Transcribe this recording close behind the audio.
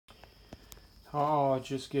Oh,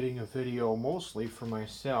 just getting a video mostly for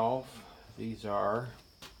myself. These are,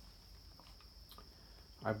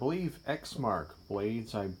 I believe, Exmark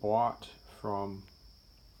blades I bought from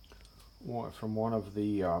one of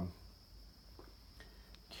the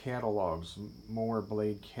catalogs, mower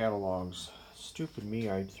blade catalogs. Stupid me,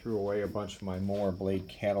 I threw away a bunch of my mower blade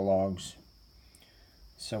catalogs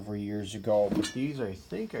several years ago. But these I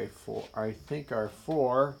think are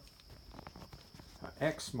for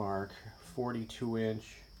Exmark 42-inch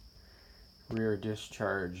rear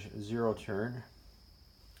discharge zero turn.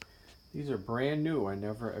 These are brand new.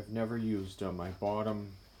 I've never used them. I bought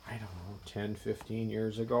them, I don't know, 10-15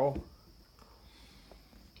 years ago,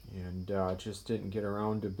 and just didn't get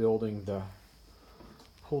around to building the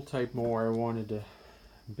pull type mower I wanted to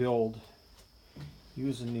build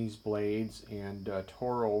using these blades, and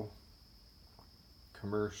Toro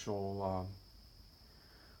commercial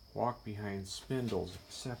walk behind spindles,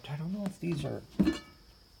 except I don't know if these are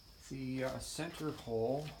the center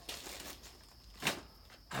hole.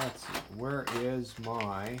 Let's see, where is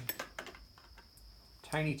my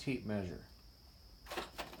tiny tape measure?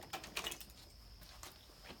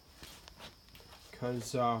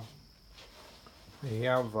 Because they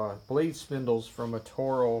have blade spindles from a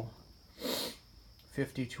Toro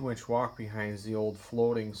 52-inch walk behinds, the old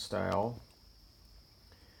floating style.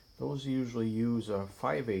 Those usually use a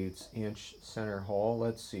 5/8 inch center hole.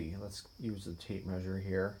 Let's see, let's use the tape measure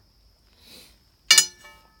here.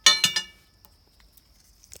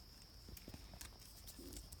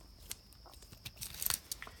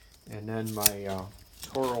 And then my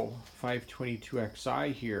Toro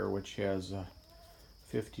 522XI here, which has a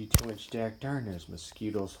 52-inch deck. Darn, there's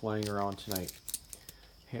mosquitoes flying around tonight.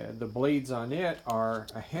 The blades on it are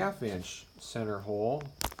a 1/2 inch center hole.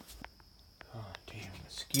 Oh, damn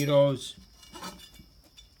mosquitoes.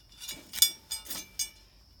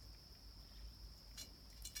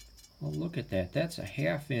 Well, look at that. That's a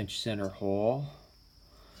 1/2 inch center hole.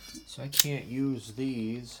 So I can't use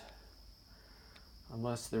these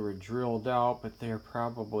unless they were drilled out, but they're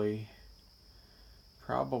probably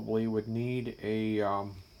would need a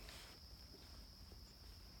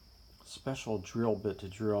special drill bit to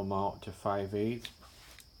drill them out to 5/8.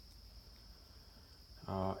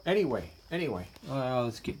 Anyway,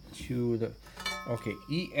 let's get to the, okay,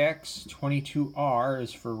 EX22R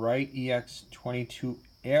is for right,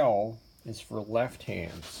 EX22L is for left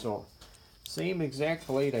hand. So same exact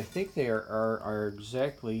blade. I think they are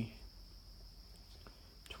exactly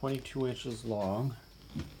 22 inches long.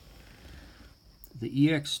 The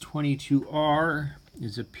EX22R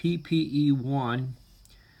is a PPE1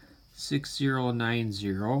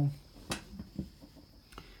 6090.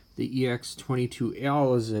 The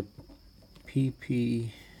EX22L is a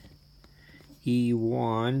PPE1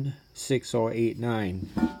 6089.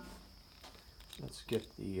 Let's get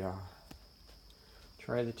the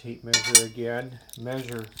try the tape measure again.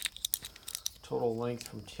 Measure total length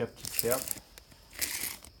from tip to tip.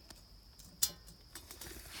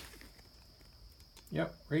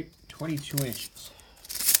 Yep, right, 22 inches.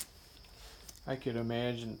 I could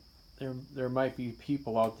imagine there might be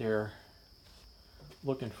people out there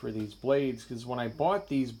looking for these blades, because when I bought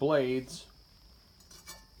these blades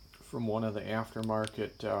from one of the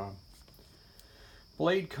aftermarket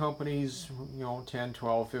blade companies, 10,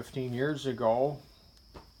 12, 15 years ago,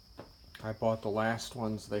 I bought the last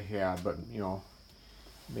ones they had, but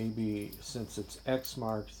maybe since it's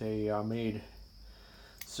Exmark, they made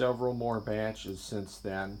several more batches since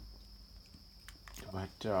then. But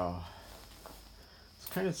it's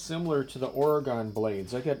kind of similar to the Oregon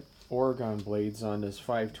blades. I got Oregon blades on this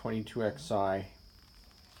 522XI.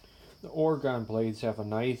 The Oregon blades have a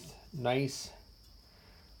nice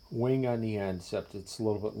wing on the end, except it's a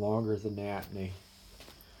little bit longer than that, and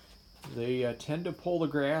they tend to pull the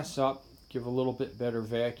grass up, give a little bit better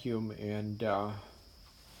vacuum, and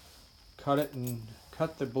cut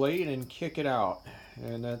the blade and kick it out.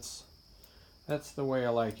 And that's the way I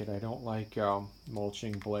like it. I don't like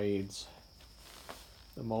mulching blades.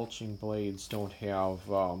 The mulching blades don't have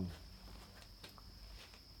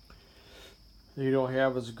they don't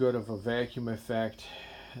have as good of a vacuum effect.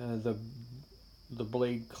 The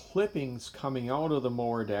blade clippings coming out of the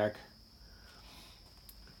mower deck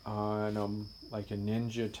on like a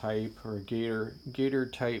Ninja type or a Gator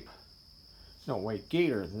type. No, wait,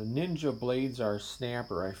 Gator. The Ninja blades are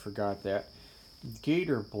snapper. I forgot that.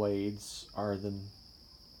 Gator blades are the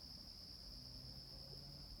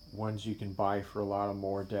ones you can buy for a lot of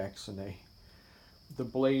mower decks, and the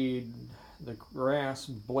grass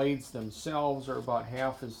blades themselves are about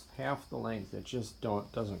half the length. It just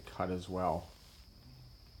doesn't cut as well.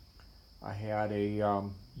 I had a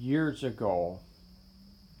years ago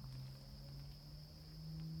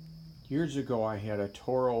I had a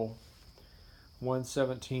Toro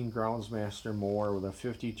 117 Groundsmaster mower with a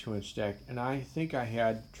 52-inch deck, and I think I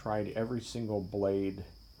had tried every single blade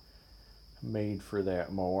made for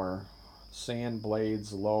that mower. Sand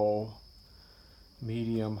blades, low,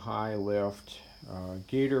 medium, high lift,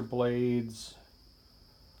 gator blades,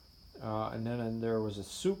 and then there was a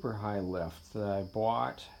super high lift that I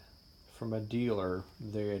bought from a dealer.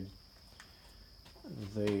 They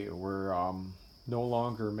were no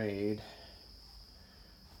longer made,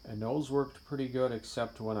 and those worked pretty good,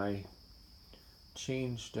 except when I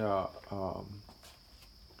changed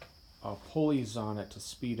pulleys on it to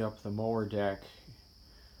speed up the mower deck.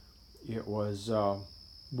 It was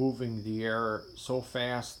moving the air so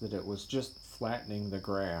fast that it was just flattening the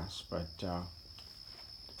grass. But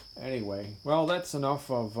anyway, well, that's enough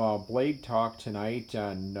of blade talk tonight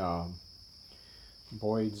on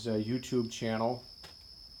Boyd's YouTube channel.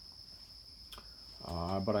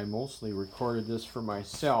 But I mostly recorded this for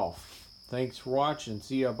myself. Thanks for watching.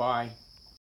 See ya. Bye.